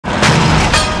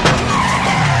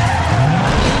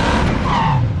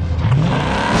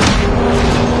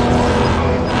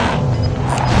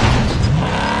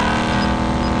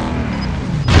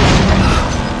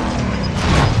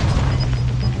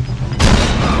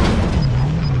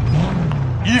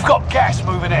You've got gas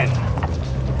moving in.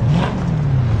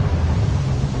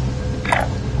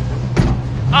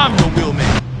 I'm your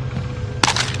wheelman.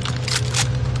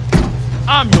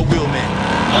 I'm your wheelman.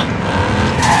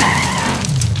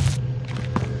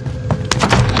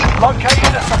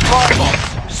 Located a supply box.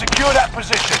 Secure that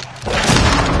position.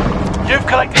 You've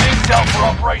collected intel for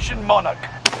Operation Monarch.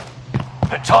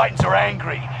 The Titans are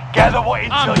angry. Gather what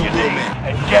intel you need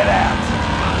and get out.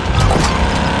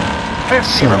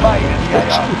 50 remain in the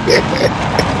AO.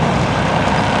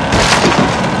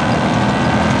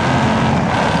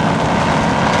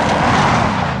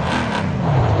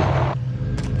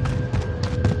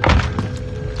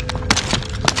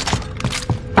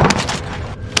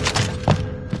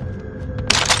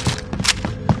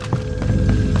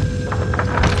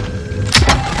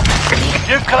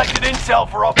 You've collected intel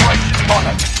for Operation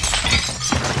Monarch.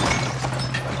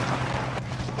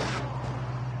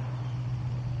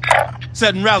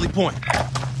 Setting rally point.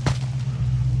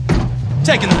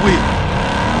 Taking the wheel.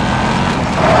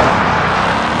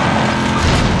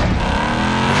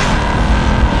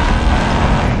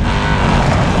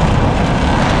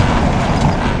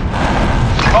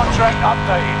 Contract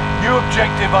updated. New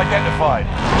objective identified.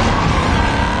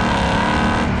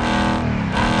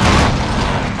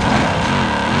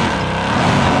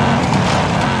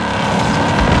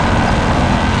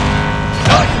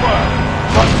 Nice work.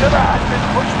 Godzilla has been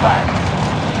pushed back.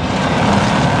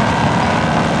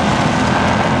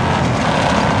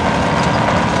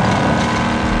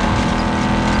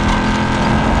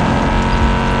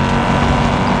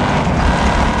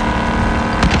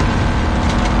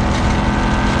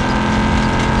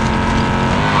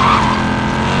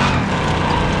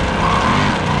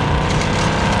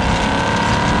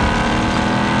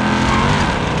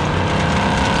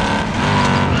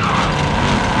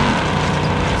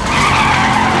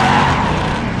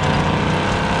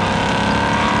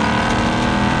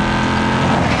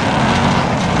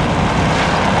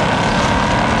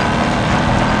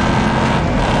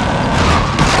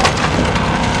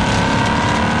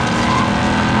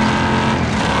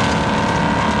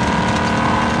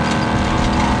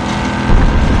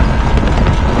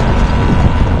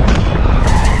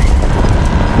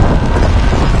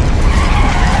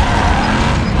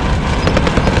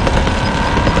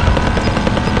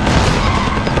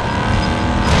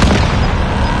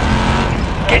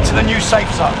 Get to the new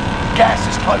safe zone. Gas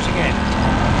is closing in.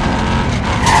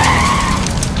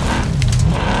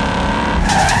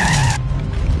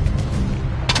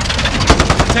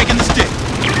 Taking the stick.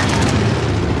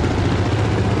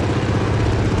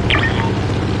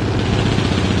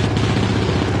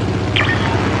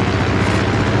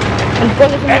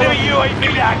 Enemy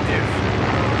UAV active.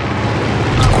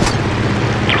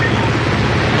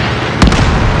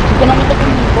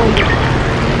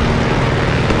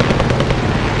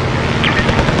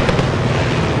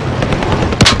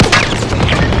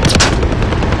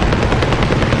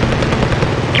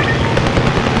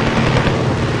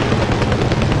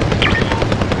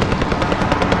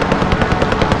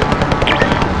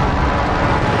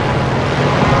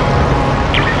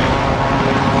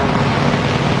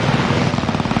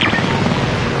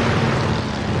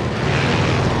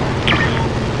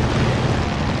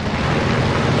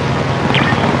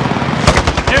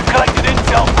 You've collected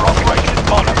intel for Operation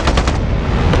Monarch.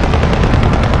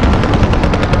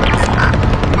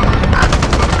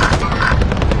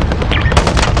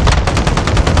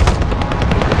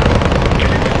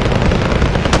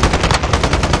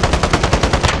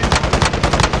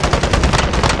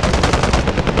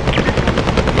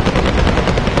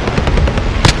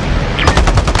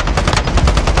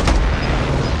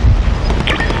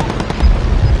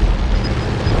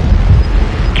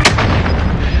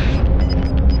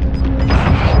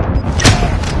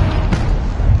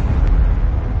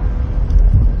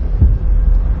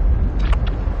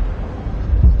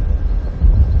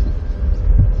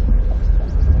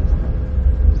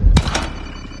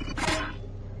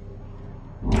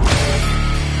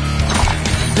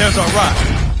 There's our ride.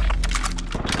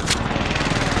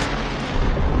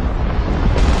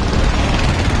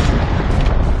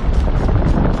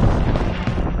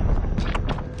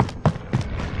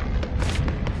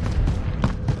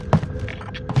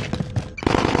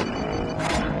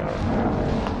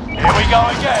 Here we go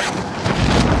again.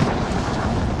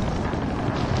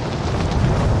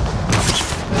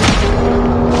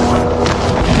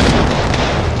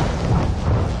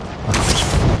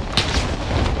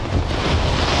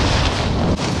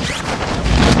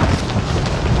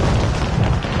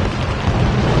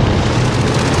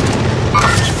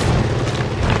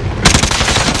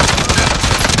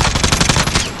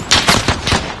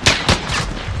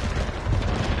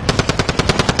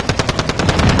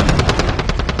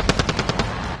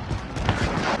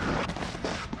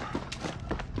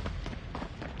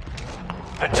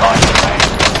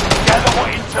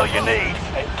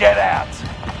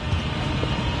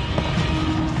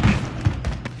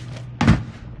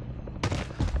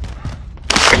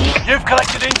 You've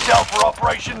collected intel for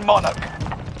Operation Monarch.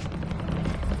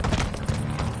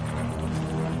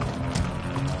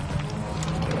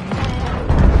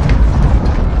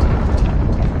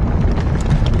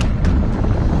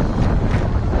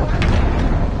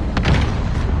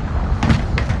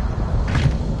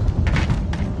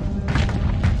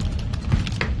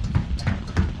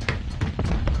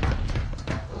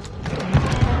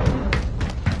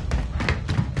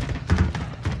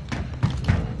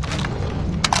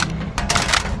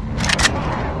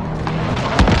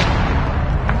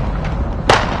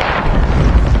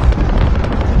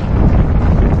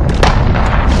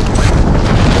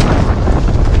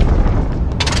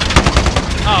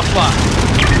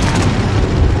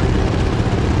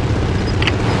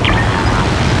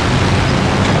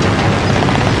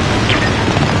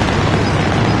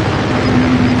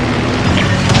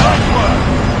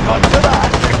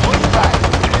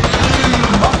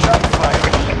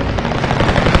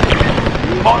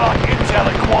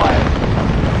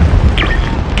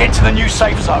 Get to the new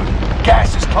safe zone.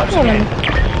 Gas is closing in.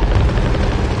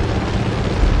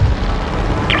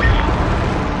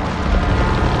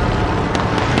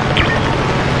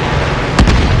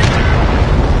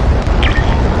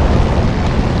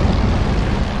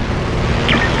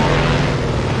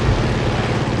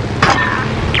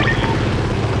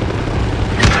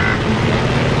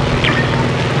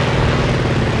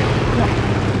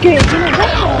 Kìa, cái này rất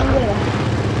là người à.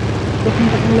 Lực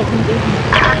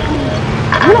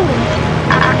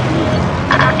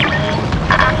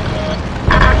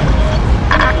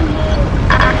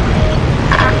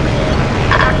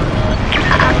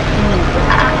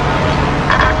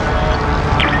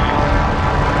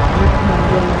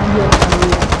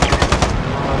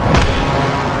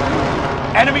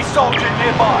Enemy soldier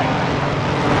nearby.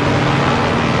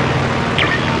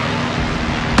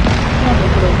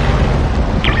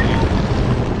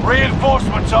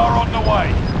 Reinforcements are on the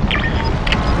way.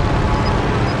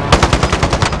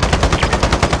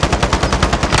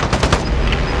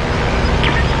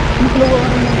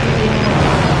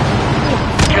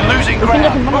 You're losing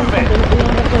ground. Move it.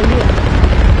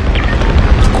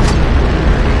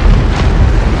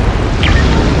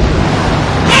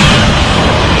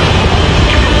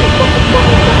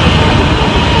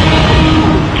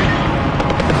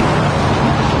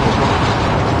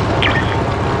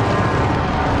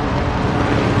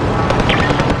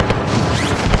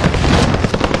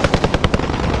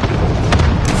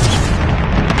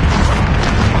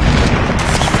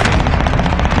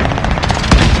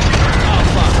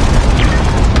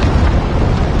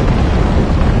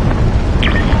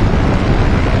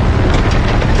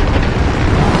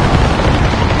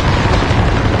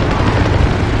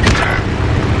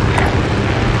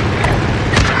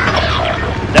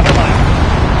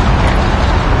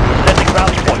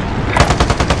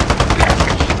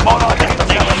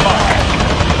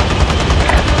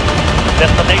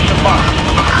 Destination marked.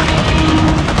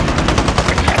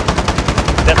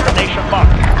 Destination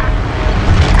marked.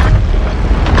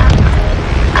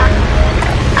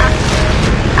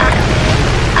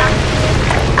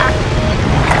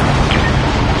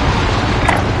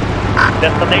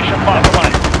 Destination marked.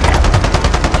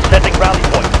 Setting rally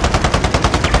point.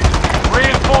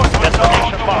 Reinforcements are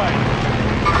on the way.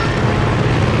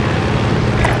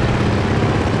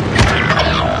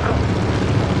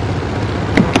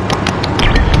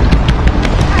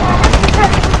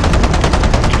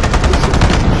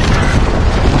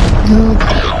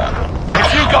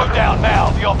 If you go down now,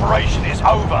 the operation is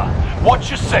over. Watch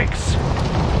your six.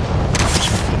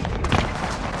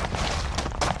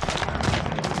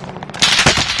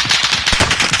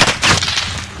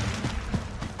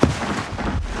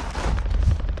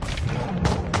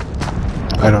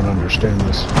 I don't understand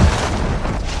this.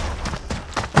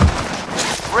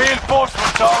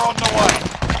 Reinforcements are on the way.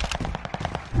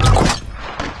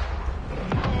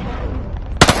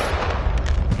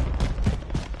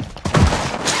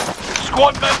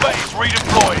 Squad member is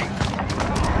redeploying.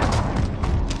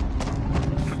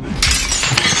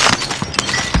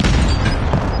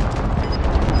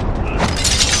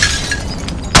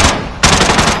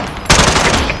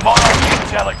 Monarch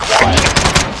intel acquired.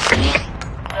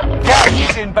 Gas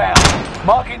is inbound.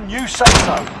 Marking new safe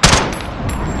zone.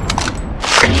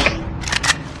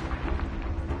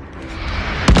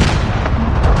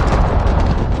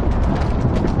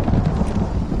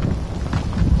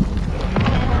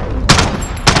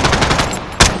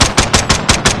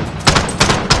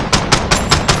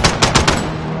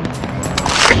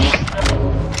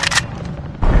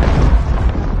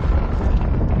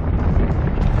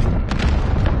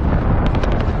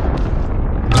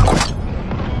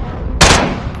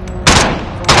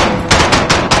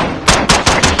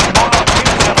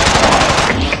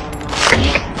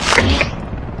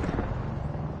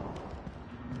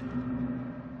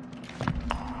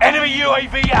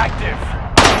 UAV active.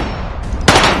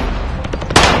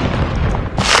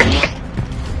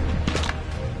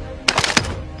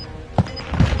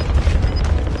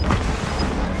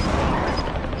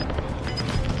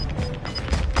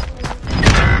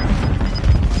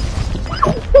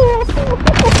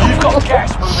 You've got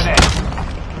gas moving in.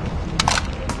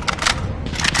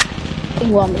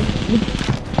 Igual,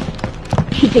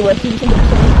 si te voy a decir siempre que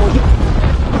son un pollo.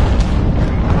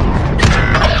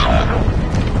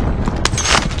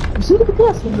 ¿Sí lo que estoy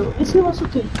haciendo? ¿Ese vaso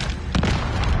qué?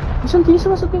 ¿Sentí ese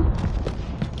vaso qué?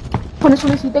 Con eso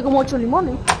necesité como 8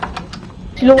 limones.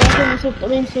 Si lo voy a hacer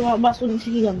en ese vaso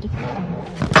gigante.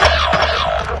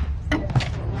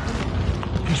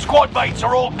 Squad mates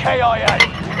are all KIA.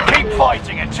 Keep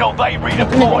fighting until they Me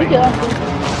redeploy.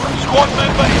 Squad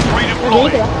member is queda.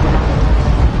 redeploying.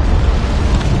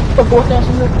 Porque vos estás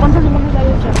haciendo cuántos limones la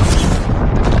derecha.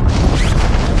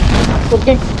 ¿Por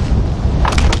qué?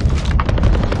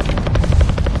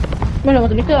 Bueno, me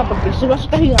tenés que dar porque ese vaso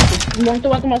está gigante. Un momento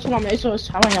va a tomar solamente eso,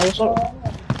 se ha bañado solo.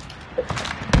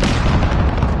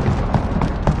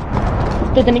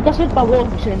 Te tenés que hacer para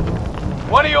vos, Vicente.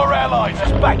 One of your allies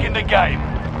is back in the game.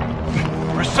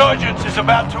 Resurgence is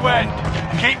about to end.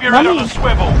 Keep your head on a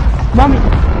swivel. Mami.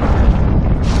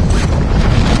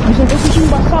 Vicente es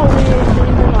un basado de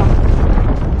limonada.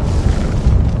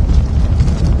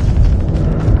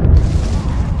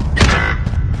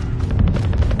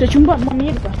 Te echo una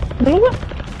mierda. ¿No lo ves?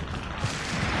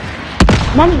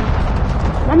 Mami.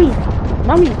 Mami.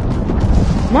 Mami.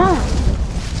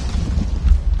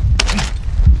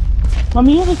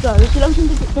 Mami, Erika, decirle a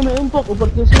Vicente que me dé un poco,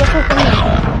 porque si va a estar comiendo.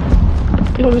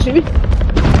 ¿Y lo recibí?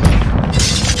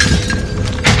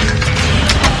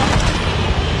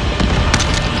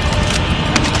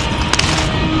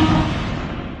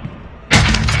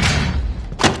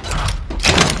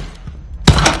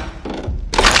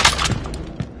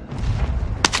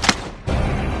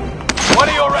 One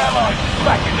of your allies is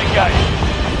back in the game.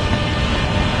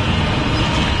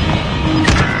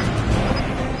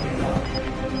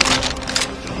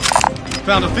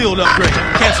 Found a field upgrade.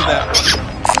 Cancel that.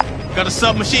 Got a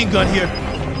submachine gun here.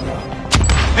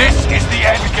 This is the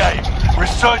end game.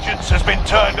 Resurgence has been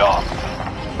turned off.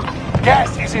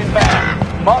 Gas is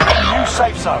inbound. Mark a new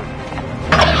safe zone.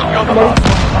 You're the last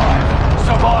one alive.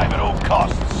 Survive at all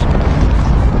costs.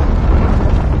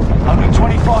 Only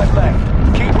 25 left.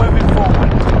 Keep moving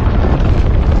forward.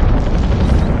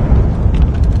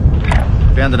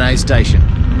 Found an aid station.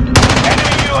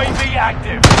 Enemy UAV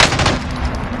active.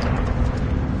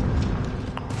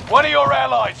 One of your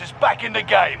allies is back in the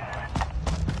game.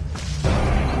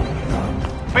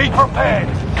 Be prepared.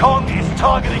 Kong is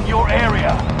targeting your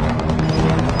area.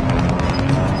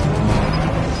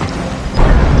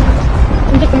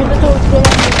 Gente, comete todo el juego.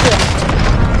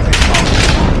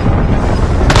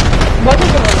 Vaya que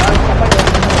me va a escapar.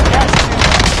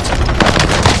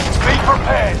 Be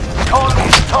prepared. Kong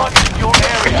is targeting your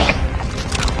area.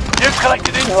 You've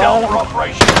collected intel for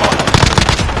Operation Monarch.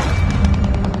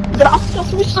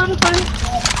 Gracias, Vicente.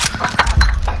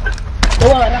 Te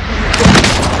voy a agarrar.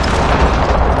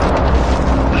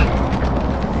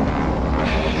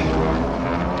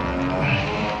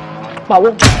 Pavo.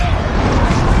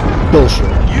 Bullshit.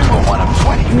 You were one of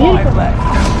 20